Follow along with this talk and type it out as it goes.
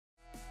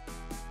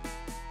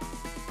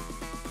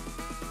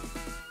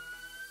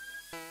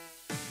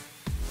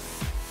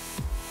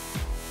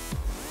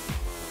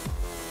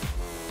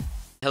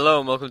Hello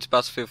and welcome to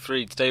Battlefield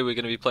 3. Today we're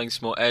going to be playing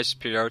some more Air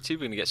Superiority.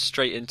 We're going to get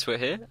straight into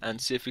it here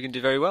and see if we can do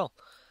very well.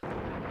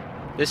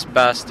 This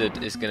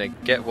bastard is going to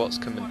get what's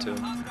coming to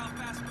him.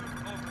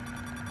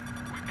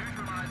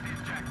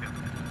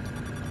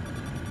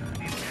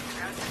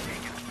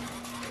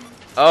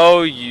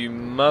 Oh, you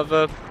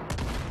mother...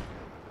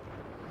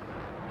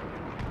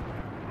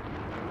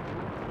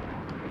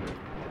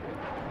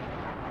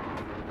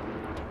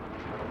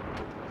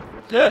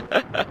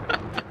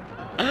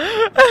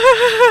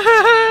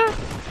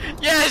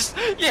 Yes!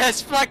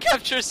 Yes! Flag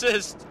capture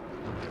assist!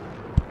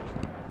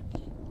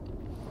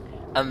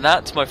 And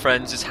that, my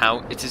friends, is how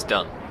it is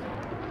done.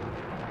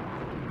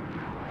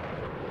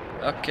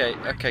 Okay,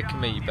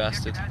 come here, you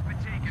bastard.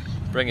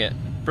 Bring it.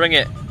 Bring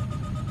it!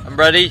 I'm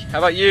ready. How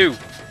about you?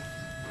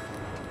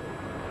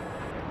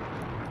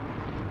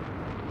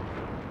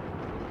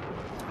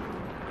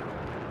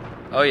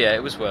 Oh yeah,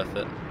 it was worth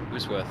it. It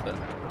was worth it.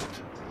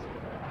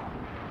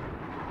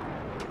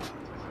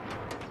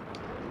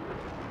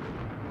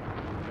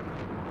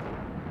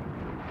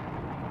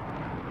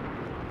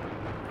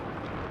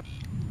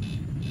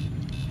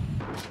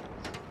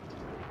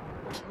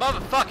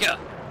 Motherfucker!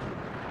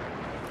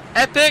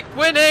 Epic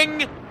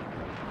winning!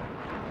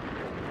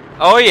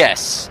 Oh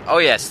yes,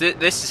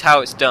 this is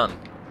how it's done.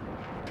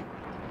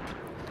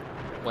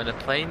 When a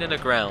plane and a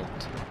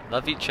ground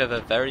love each other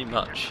very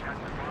much,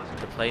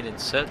 the plane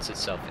inserts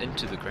itself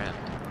into the ground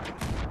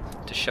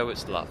to show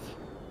its love,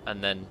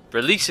 and then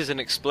releases an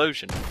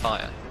explosion of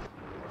fire.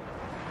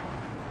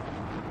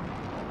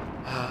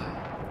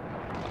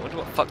 I wonder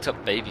what fucked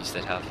up babies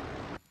they'd have.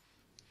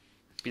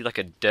 It'd be like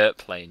a dirt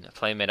plane, a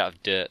plane made out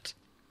of dirt.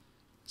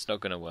 It's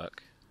not gonna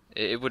work.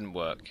 It wouldn't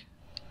work.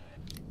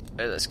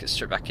 Okay, let's get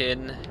straight back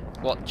in.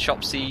 What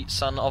chopsy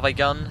son of a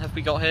gun have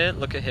we got here?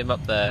 Look at him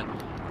up there.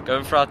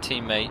 Going for our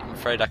teammate. I'm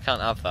afraid I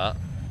can't have that.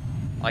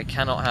 I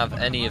cannot have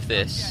any of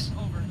this.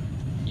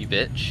 You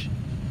bitch.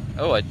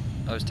 Oh, I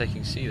was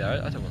taking C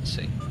there. I don't want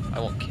C. I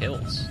want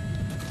kills.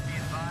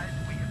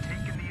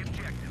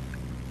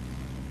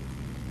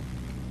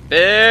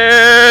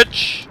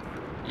 Bitch!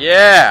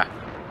 Yeah!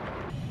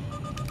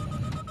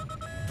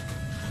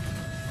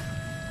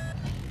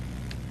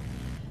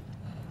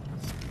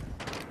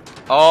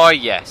 Oh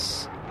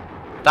yes.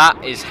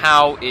 That is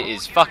how it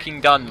is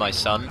fucking done, my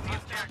son.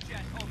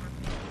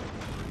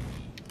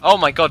 Oh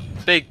my god,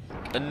 big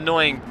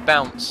annoying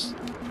bounce.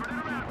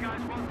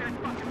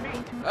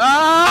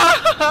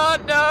 Ah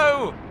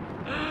no!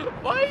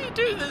 Why are you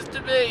doing this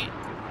to me?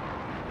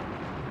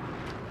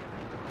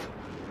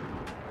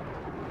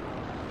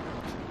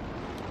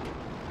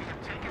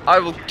 I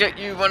will get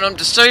you when I'm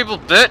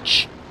disabled,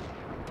 bitch!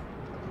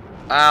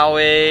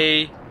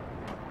 Owie!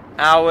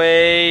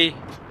 Owie!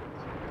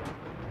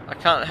 I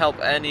can't help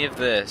any of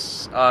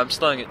this. Oh, I'm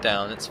slowing it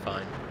down, it's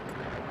fine.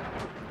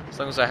 As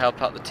long as I help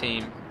out the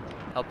team.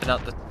 Helping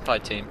out the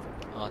fight team.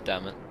 Oh,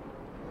 damn it.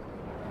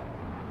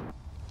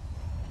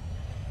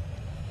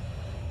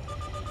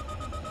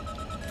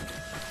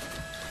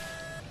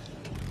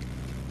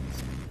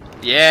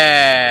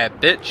 Yeah,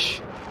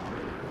 bitch!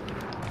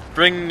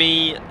 Bring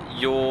me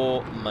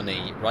your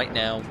money right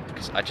now,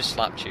 because I just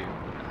slapped you,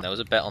 and there was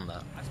a bet on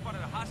that. I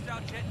spotted a hostile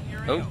jet in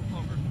your Oh. over.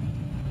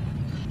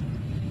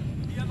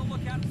 Be on the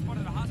lookout.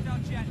 Spotted a hostile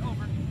jet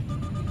over.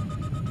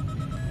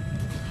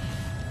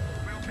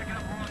 We'll pick it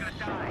up or we're gonna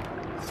die.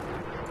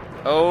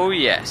 Oh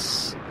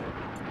yes.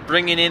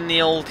 Bringing in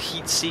the old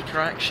heatseeker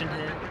action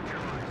here.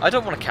 I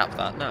don't want to cap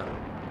that, no.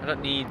 I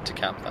don't need to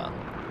cap that.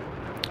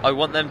 I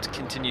want them to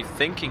continue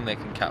thinking they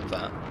can cap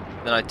that.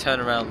 Then I turn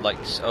around like,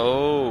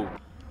 oh,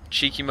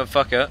 cheeky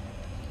motherfucker.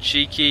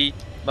 Cheeky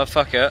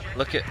motherfucker.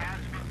 Look at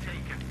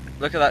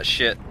that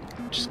shit.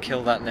 Just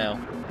kill that now.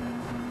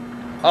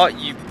 Oh, are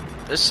you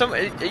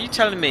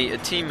telling me a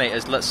teammate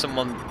has let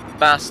someone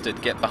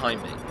bastard get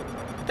behind me?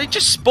 They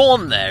just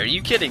spawned there, are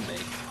you kidding me?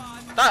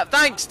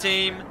 Thanks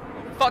team!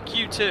 Fuck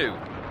you too!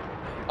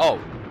 Oh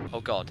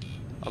god.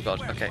 Oh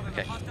god, okay.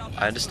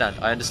 I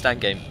understand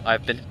game.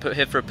 I've been put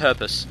here for a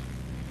purpose.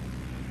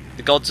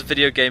 The gods of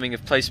video gaming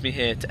have placed me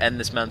here to end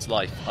this man's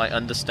life. I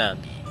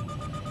understand.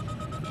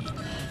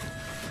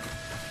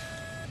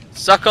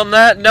 Suck on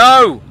that?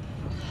 No!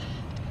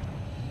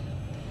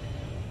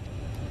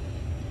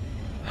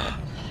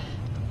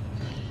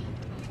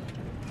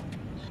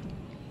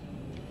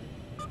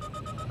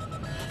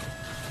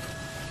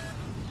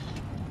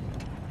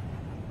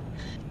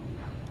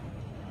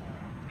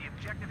 The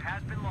objective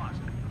has been lost.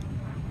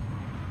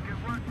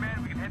 Good work,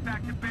 man. We can head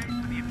back to base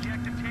with the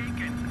objective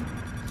taken.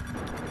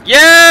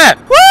 Yeah!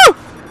 Woo!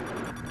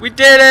 We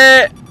did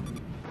it!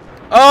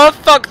 Oh,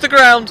 fuck the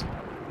ground!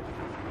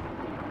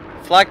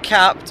 Flag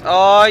capped.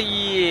 Oh,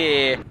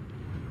 yeah.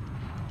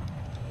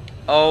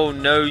 Oh,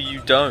 no, you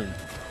don't.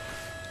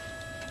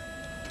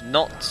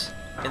 Not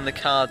in the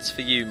cards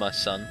for you, my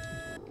son.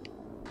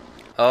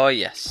 Oh,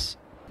 yes.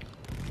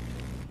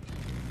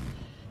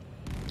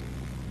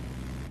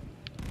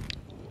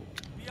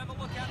 Be on the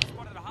lookout.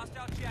 Spotted a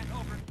hostile jet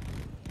over.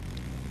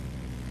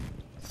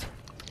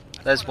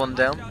 There's one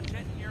down.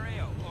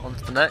 On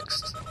to the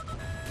next.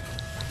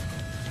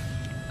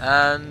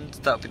 And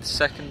that'll be the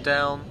second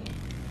down.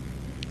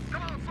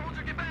 Come on,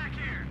 soldier, get back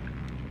here.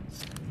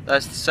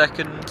 There's the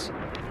second.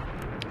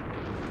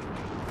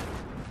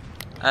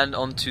 And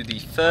on to the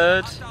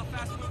third. Hostile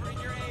fast mover in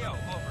your AO.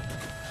 Over.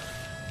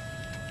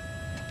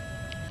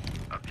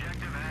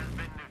 Objective has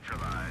been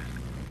neutralized.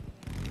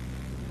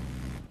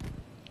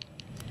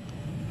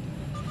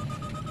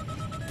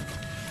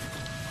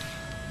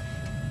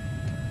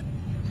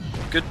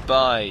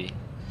 Goodbye.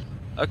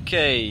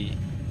 Okay,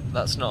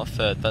 that's not a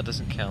third. That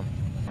doesn't count.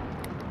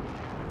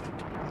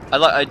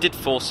 I did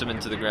force him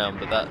into the ground,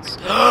 but that's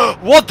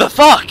what the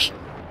fuck!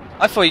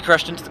 I thought he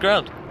crashed into the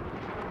ground.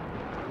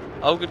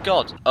 Oh good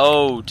god.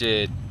 Oh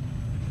dear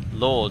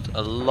lord,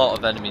 a lot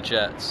of enemy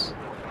jets.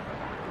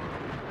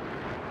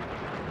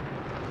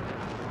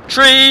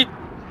 Tree!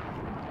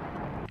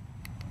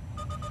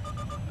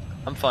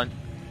 I'm fine.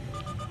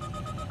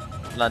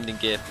 Landing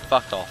gear,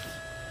 fuck off.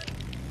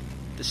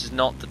 This is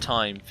not the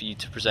time for you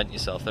to present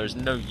yourself. There is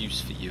no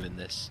use for you in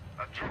this.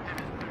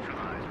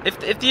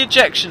 If the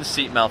ejection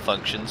seat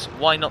malfunctions,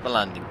 why not the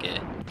landing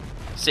gear?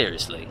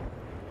 Seriously.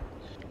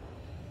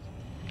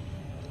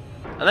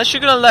 Unless you're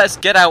going to let us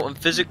get out and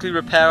physically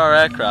repair our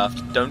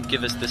aircraft, don't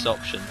give us this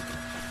option.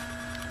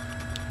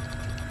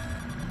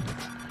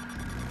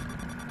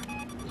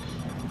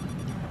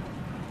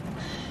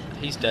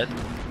 He's dead.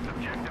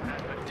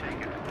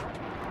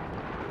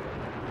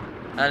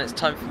 And it's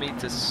time for me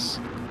to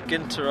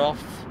skinter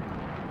off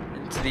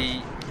into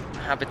the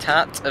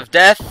habitat of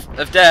death.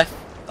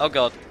 Oh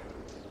god.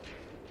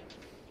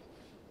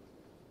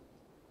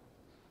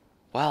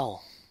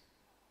 Well,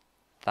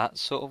 that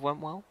sort of went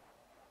well.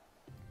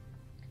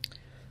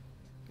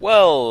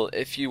 Well,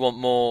 if you want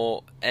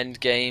more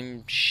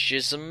endgame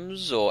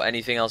schisms or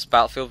anything else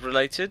Battlefield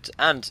related,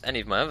 and any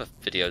of my other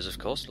videos of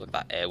course, like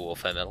that Air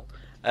Warfare medal,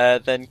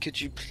 then could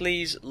you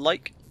please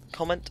like,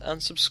 comment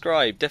and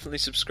subscribe. Definitely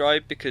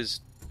subscribe, because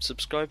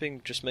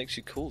subscribing just makes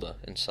you cooler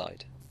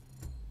inside.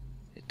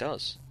 It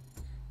does.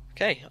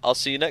 Okay, I'll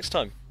see you next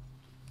time.